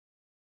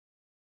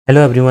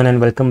Hello everyone and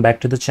welcome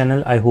back to the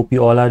channel. I hope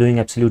you all are doing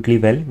absolutely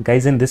well.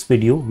 Guys, in this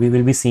video, we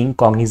will be seeing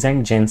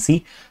Cognizant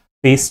GenC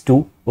phase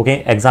 2,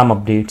 exam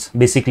updates.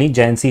 Basically,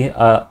 GenC,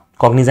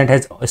 Cognizant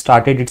has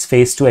started its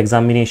phase 2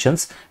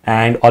 examinations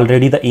and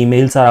already the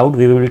emails are out.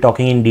 We will be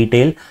talking in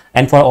detail,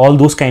 and for all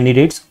those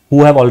candidates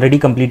who have already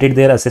completed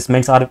their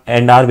assessments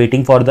and are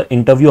waiting for the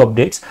interview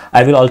updates,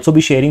 I will also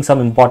be sharing some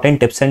important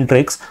tips and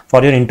tricks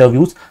for your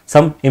interviews,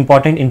 some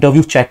important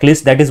interview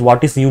checklist, that is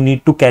what is you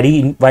need to carry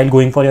in while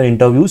going for your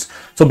interviews.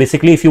 So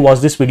basically, if you watch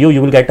this video,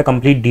 you will get a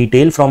complete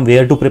detail from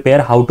where to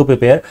prepare, how to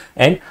prepare,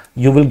 and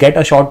you will get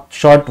a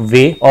short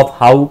way of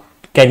how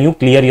can you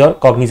clear your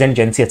Cognizant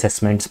GenC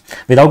assessments.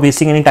 Without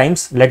wasting any time,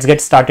 let's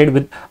get started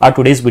with our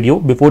today's video.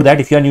 Before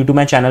that, if you are new to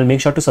my channel, make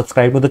sure to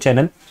subscribe to the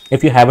channel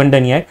if you haven't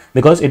done yet,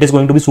 because it is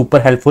going to be super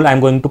helpful. I'm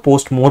going to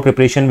post more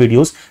preparation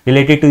videos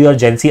related to your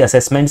GenC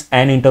assessments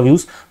and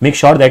interviews. Make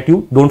sure that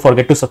you don't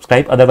forget to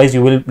subscribe, otherwise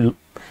you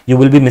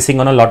will be missing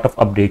on a lot of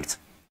updates.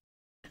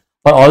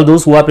 For all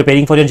those who are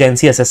preparing for your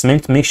GenC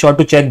assessments, make sure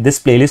to check this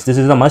playlist. This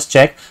is a must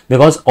check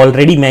because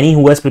already many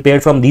who has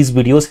prepared from these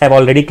videos have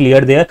already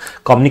cleared their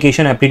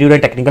communication, aptitude and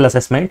technical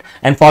assessment.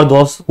 And for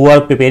those who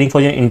are preparing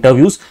for your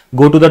interviews,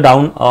 go to the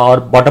down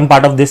or bottom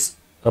part of this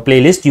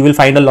playlist. You will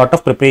find a lot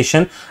of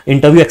preparation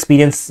interview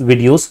experience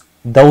videos.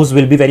 Those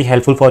will be very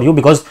helpful for you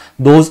because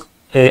those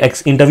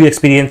interview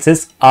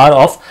experiences are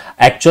of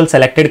actual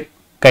selected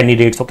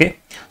candidates.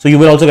 So you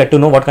will also get to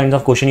know what kinds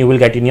of question you will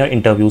get in your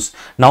interviews.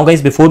 Now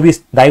guys, before we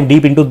dive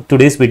deep into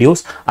today's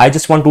videos, I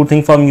just want two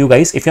things from you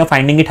guys. If you're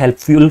finding it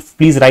helpful,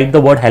 please write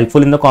the word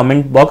helpful in the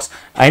comment box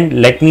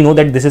and let me know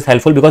that this is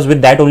helpful, because with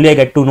that only I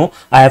get to know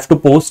I have to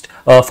post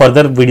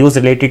further videos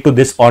related to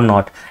this or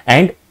not.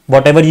 And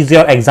whatever is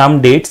your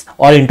exam dates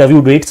or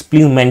interview dates,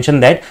 please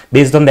mention that.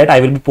 Based on that, I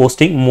will be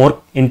posting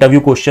more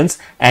interview questions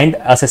and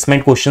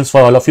assessment questions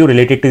for all of you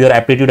related to your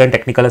aptitude and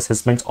technical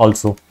assessments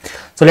also.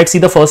 So let's see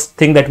the first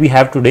thing that we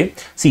have today.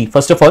 See,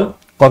 first of all,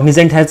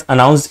 Cognizant has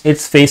announced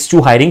its phase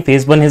 2 hiring.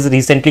 Phase 1 has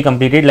recently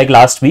completed, like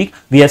last week.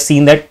 We have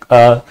seen that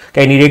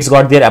candidates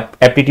got their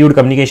aptitude,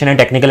 communication and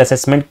technical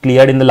assessment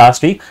cleared in the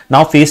last week.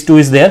 Now phase 2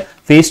 is there.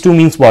 Phase 2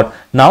 means what?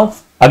 Now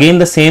again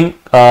the same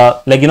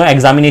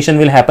examination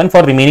will happen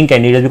for remaining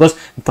candidates, because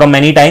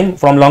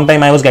from long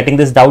time I was getting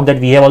this doubt that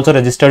we have also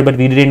registered but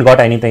we didn't got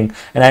anything,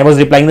 and I was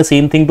replying the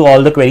same thing to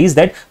all the queries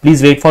that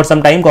please wait for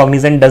some time.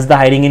 Cognizant does the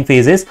hiring in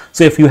phases,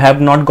 so if you have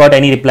not got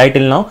any reply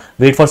till now,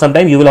 wait for some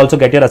time. You will also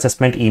get your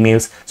assessment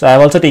emails. So I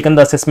have also taken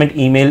the assessment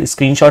email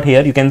screenshot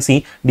here. You can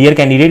see, dear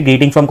candidate,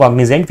 greeting from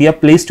Cognizant. We are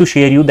pleased to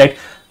share you that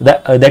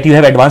that you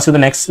have advanced to the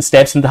next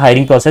steps in the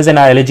hiring process and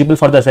are eligible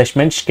for the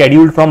assessment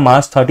scheduled from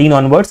March 13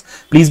 onwards.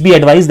 Please be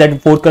advised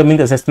that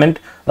forthcoming assessment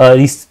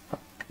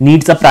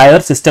needs a prior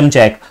system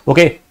check.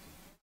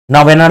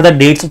 Now, what are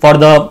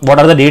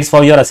the dates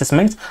for your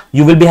assessments?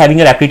 You will be having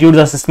your aptitude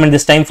assessment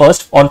this time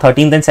first on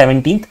 13th and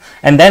 17th,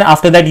 and then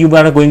after that you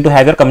are going to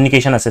have your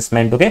communication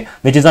assessment,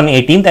 which is on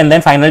 18th, and then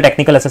final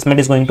technical assessment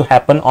is going to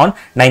happen on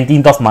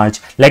 19th of March.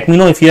 Let me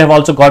know if you have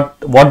also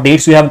got what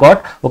dates you have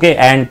got,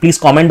 and please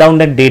comment down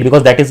that date,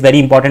 because that is very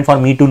important for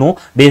me to know.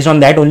 Based on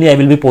that only I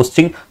will be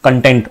posting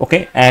content,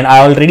 and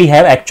I already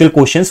have actual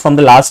questions from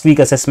the last week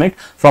assessment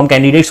from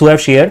candidates who have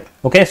shared.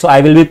 So I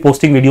will be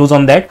posting videos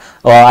on that.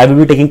 I will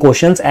be taking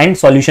questions and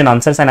solution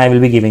answers and I will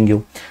be giving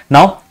you.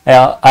 Now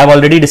I have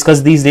already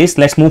discussed these days.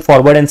 Let's move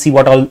forward and see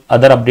what all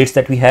other updates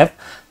that we have.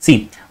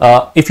 See,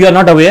 if you are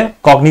not aware,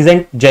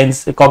 Cognizant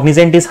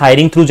is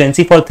hiring through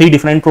GenC for 3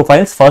 different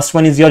profiles. First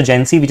one is your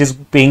GenC, which is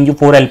paying you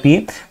 4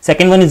 LPA.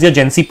 Second one is your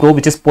GenC Pro,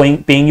 which is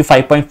paying you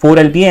 5.4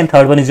 LPA, and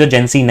third one is your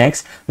GenC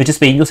Next, which is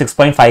paying you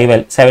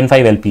 6.75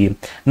 LPA.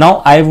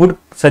 Now I would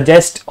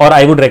suggest, or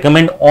I would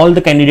recommend all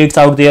the candidates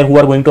out there who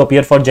are going to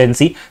appear for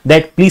GenC,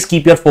 that please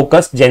keep your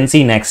focus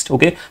GenC Next,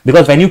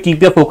 because when you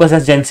keep your focus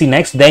as GenC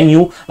Next, then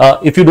you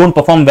if you don't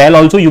perform well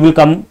also, you will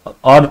come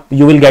or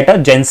you will get a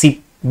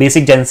GenC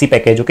basic GenC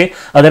package.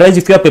 Otherwise,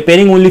 if you are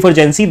preparing only for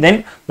GenC,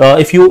 then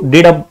if you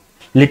did a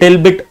little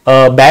bit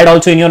bad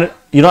also in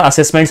your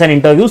assessments and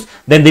interviews,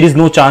 then there is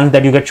no chance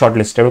that you get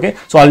shortlisted.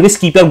 So always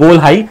keep your goal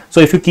high.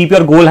 So if you keep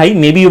your goal high,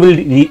 maybe you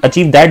will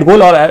achieve that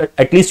goal, or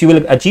at least you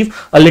will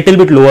achieve a little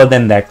bit lower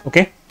than that.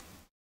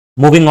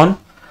 Moving on.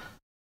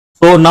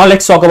 So now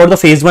let's talk about the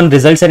phase 1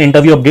 results and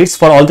interview updates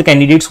for all the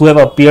candidates who have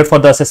appeared for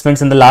the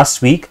assessments in the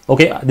last week.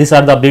 These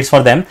are the updates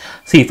for them.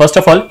 See, first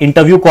of all,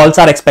 interview calls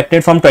are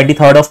expected from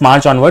 23rd of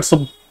March onwards.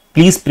 So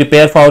please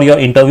prepare for your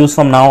interviews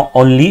from now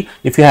only.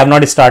 If you have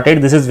not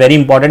started, this is very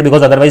important,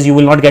 because otherwise you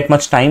will not get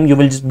much time. You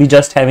will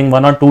just having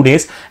 1 or 2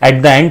 days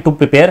at the end to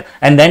prepare,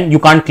 and then you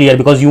can't clear,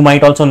 because you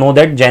might also know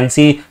that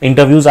GenC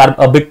interviews are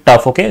a bit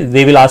tough.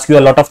 They will ask you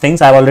a lot of things.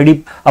 I have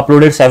already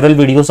uploaded several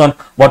videos on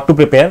what to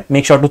prepare.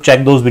 Make sure to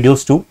check those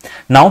videos too.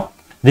 Now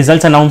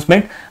results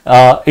announcement,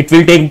 it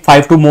will take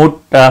 5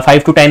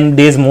 to 10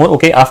 days more,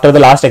 okay, after the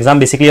last exam.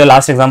 Basically your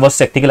last exam was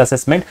technical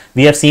assessment.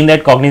 We have seen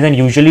that Cognizant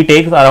usually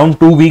takes around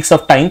 2 weeks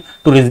of time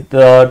to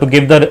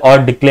give the or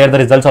declare the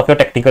results of your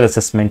technical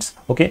assessments.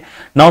 Okay,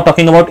 now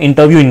talking about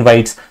interview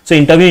invites. So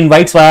interview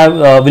invites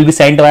will be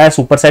sent via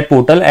Superset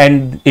portal,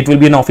 and it will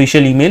be an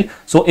official email.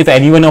 So if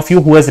any one of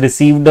you who has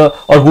received or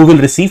who will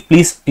receive,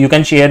 please you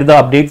can share the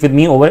update with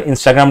me over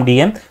Instagram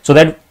DM so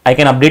that I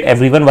can update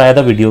everyone via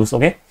the videos.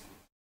 Okay,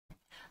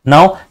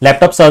 now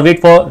laptop survey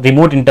for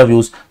remote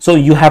interviews. So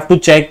you have to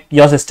check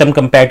your system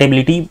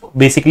compatibility.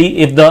 Basically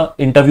if the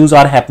interviews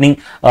are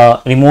happening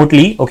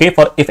remotely, okay,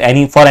 for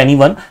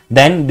anyone,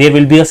 then there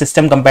will be a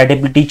system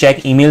compatibility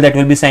check email that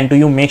will be sent to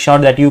you. Make sure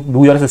that you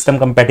do your system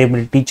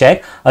compatibility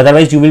check,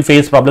 otherwise you will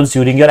face problems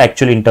during your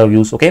actual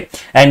interviews. Okay,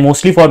 and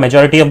mostly for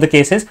majority of the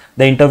cases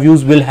the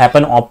interviews will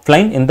happen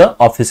offline in the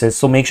offices,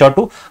 so make sure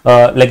to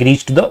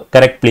reach to the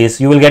correct place.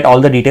 You will get all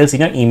the details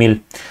in your email.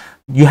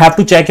 You have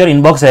to check your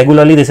inbox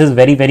regularly. This is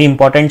very, very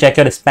important. Check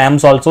your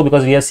spams also,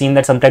 because we have seen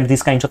that sometimes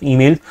these kinds of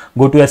emails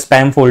go to a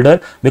spam folder,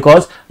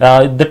 because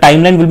the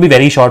timeline will be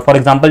very short. For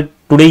example,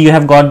 today you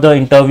have got the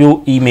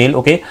interview email,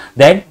 okay,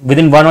 then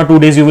within 1 or 2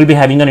 days you will be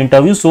having an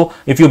interview. So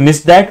if you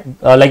miss that,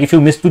 if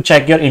you miss to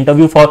check your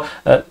interview for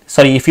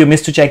if you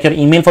miss to check your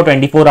email for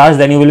 24 hours,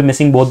 then you will be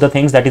missing both the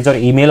things, that is your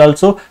email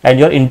also and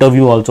your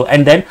interview also,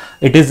 and then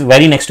it is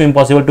very next to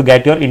impossible to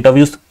get your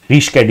interviews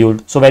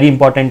rescheduled. So very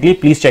importantly,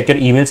 please check your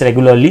emails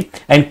regularly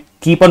and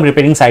keep on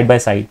preparing side by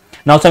side.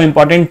 Now some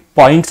important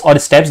points or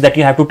steps that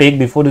you have to take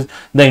before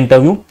the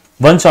interview.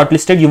 Once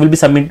shortlisted, you will be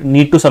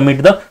need to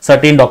submit the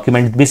certain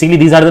documents. Basically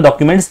these are the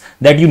documents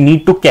that you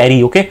need to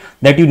carry, okay,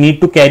 that you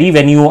need to carry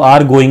when you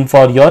are going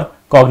for your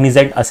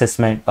Cognizant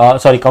assessment,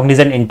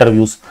 Cognizant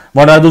interviews.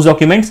 What are those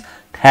documents?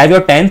 Have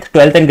your 10th,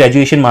 12th and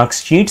graduation mark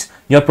sheets,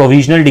 your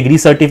provisional degree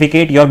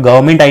certificate, your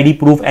government ID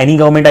proof. Any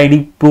government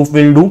ID proof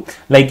will do,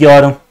 like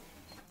your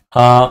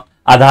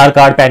Aadhaar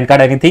card, PAN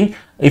card, anything.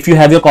 If you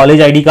have your college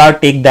ID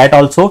card, take that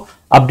also.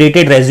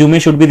 Updated resume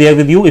should be there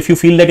with you. If you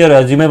feel that your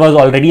resume was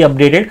already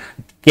updated,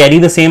 carry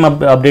the same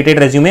updated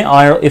resume,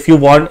 or if you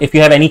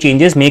have any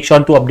changes, make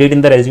sure to update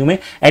in the resume,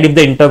 and if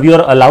the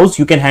interviewer allows,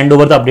 you can hand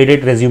over the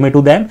updated resume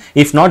to them.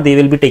 If not, they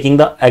will be taking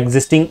the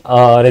existing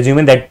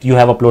resume that you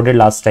have uploaded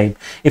last time.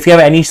 If you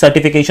have any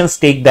certifications,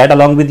 take that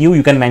along with you.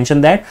 You can mention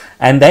that.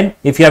 And then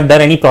if you have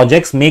done any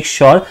projects, make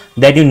sure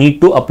that you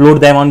need to upload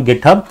them on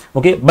GitHub,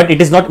 okay, but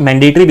it is not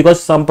mandatory,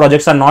 because some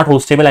projects are not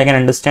hostable. I can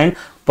understand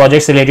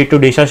projects related to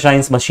data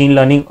science, machine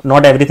learning,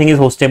 not everything is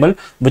hostable.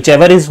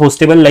 Whichever is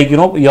hostable, like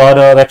your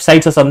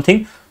websites or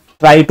something,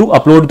 try to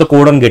upload the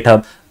code on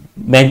GitHub.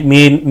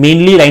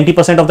 Mainly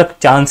 90% of the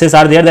chances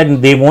are there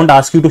that they won't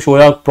ask you to show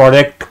your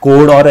product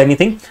code or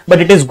anything,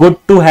 but it is good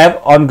to have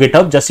on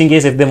GitHub, just in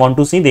case if they want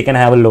to see, they can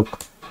have a look.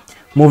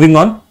 Moving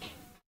on,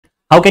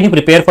 how can you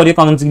prepare for your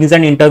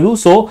Cognizant interview?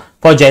 So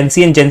for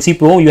GenC and GenC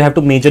Pro, you have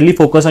to majorly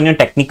focus on your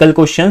technical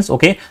questions,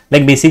 okay,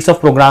 like basics of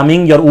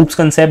programming, your OOPS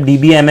concept,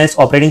 DBMS,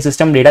 operating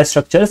system, data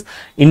structures.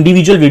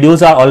 Individual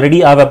videos are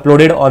already I've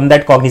uploaded on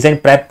that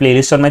Cognizant prep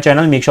playlist on my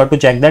channel. Make sure to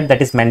check that. That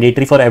is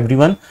mandatory for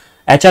everyone.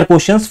 HR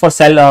questions for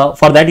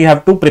that you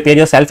have to prepare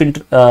your self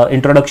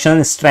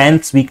introduction,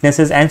 strengths,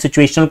 weaknesses, and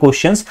situational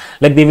questions.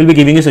 Like they will be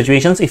giving you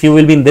situations. If you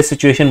will be in this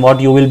situation,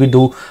 what you will be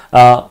do?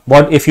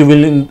 What if you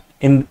will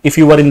if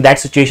you were in that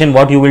situation,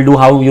 what you will do,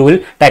 how you will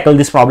tackle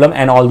this problem,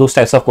 and all those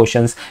types of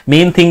questions.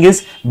 Main thing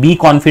is be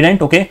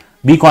confident, okay,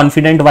 be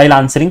confident while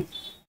answering,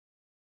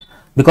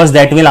 because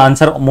that will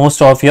answer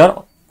most of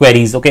your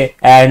queries, okay,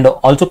 and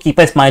also keep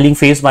a smiling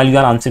face while you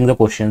are answering the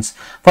questions.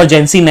 For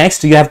GenC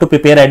next, you have to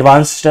prepare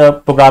advanced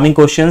programming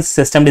questions,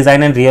 system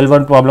design and real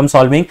world problem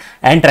solving,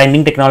 and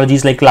trending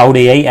technologies like cloud,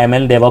 AI,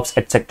 ML, DevOps,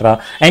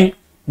 etc. And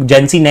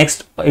GenC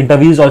next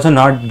interview is also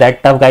not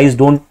that tough, guys.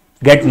 Don't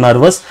get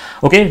nervous,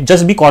 okay,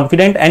 just be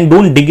confident and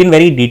don't dig in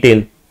very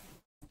detail.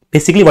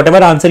 Basically whatever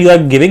answer you are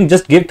giving,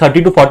 just give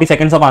 30 to 40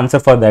 seconds of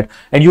answer for that,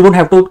 and you don't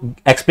have to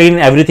explain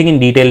everything in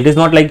detail. It is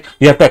not like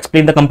you have to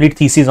explain the complete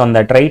thesis on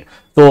that, right?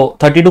 So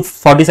 30 to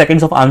 40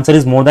 seconds of answer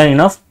is more than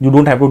enough. You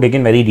don't have to dig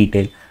in very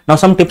detail. Now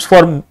some tips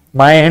for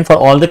my end for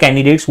all the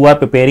candidates who are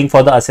preparing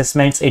for the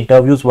assessments,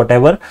 interviews,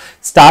 whatever.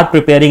 Start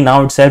preparing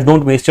now itself.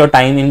 Don't waste your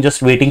time in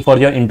just waiting for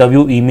your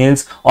interview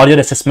emails or your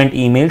assessment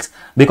emails,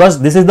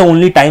 because this is the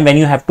only time when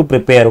you have to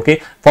prepare,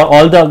 okay. For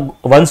all the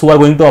ones who are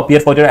going to appear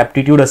for your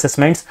aptitude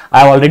assessments, I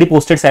have already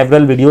posted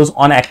several videos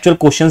on actual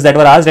questions that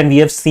were asked, and we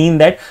have seen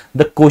that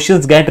the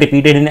questions get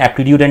repeated in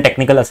aptitude and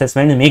technical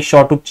assessment. Make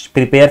sure to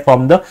prepare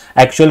from the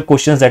actual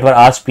questions that were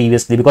asked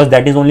previously, because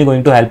that is only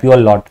going to help you a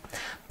lot.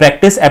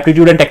 Practice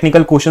aptitude and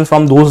technical questions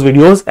from those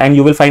videos and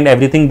you will find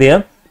everything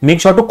there. make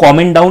sure to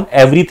comment down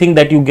everything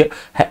that you get,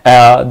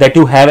 that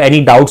you have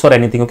any doubts or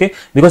anything, okay?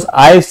 Because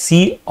I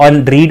see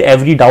and read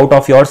every doubt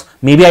of yours.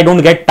 Maybe I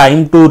don't get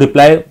time to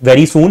reply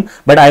very soon,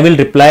 but I will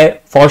reply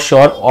for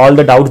sure all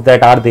the doubts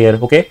that are there,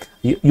 okay?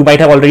 You might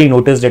have already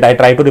noticed it. I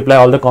try to reply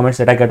all the comments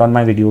that I get on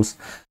my videos.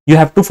 You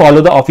have to follow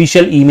the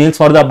official emails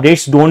for the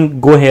updates. Don't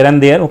go here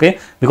and there, okay?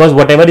 Because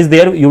whatever is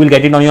there, you will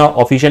get it on your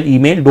official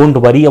email. Don't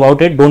worry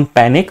about it. Don't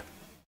panic.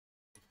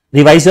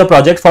 Revise your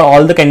project for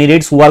all the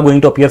candidates who are going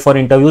to appear for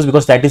interviews,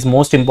 because that is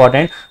most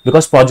important,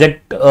 because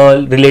project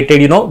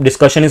related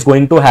discussion is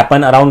going to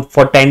happen around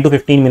for 10 to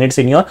 15 minutes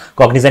in your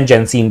Cognizant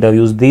GenC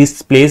interviews.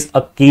 This plays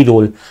a key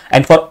role.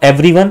 And for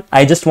everyone,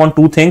 I just want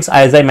two things.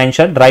 As I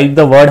mentioned, write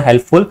the word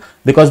helpful,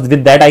 because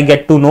with that I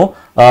get to know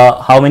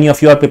how many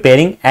of you are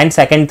preparing. And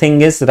second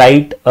thing is,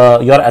 write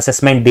your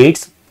assessment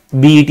dates,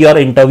 be it your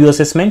interview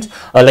assessments,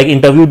 like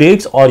interview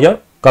dates, or your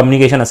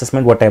communication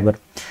assessment, whatever.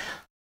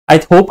 I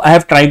hope I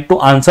have tried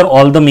to answer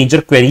all the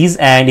major queries,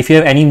 and if you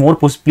have any more,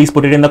 please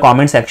put it in the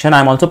comment section.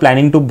 I'm also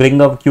planning to bring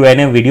a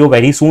Q&A video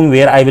very soon,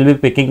 where I will be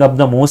picking up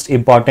the most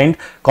important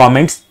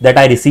comments that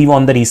I receive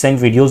on the recent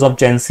videos of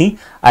GenC.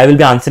 I will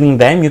be answering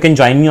them. You can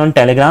join me on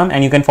Telegram,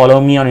 and you can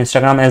follow me on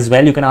Instagram as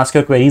well. You can ask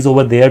your queries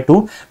over there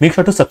too. Make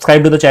sure to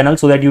subscribe to the channel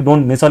so that you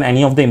don't miss on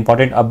any of the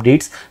important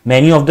updates.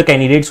 Many of the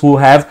candidates who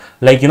have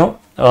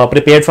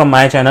prepared from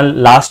my channel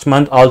last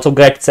month also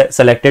get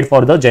selected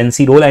for the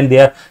GenC role, and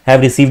they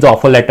have received the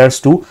offer letters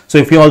too. So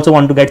if you also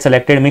want to get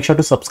selected, make sure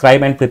to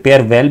subscribe and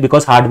prepare well,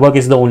 because hard work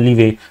is the only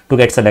way to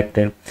get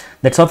selected.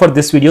 That's all for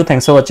this video.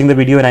 Thanks for watching the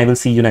video, and I will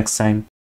see you next time.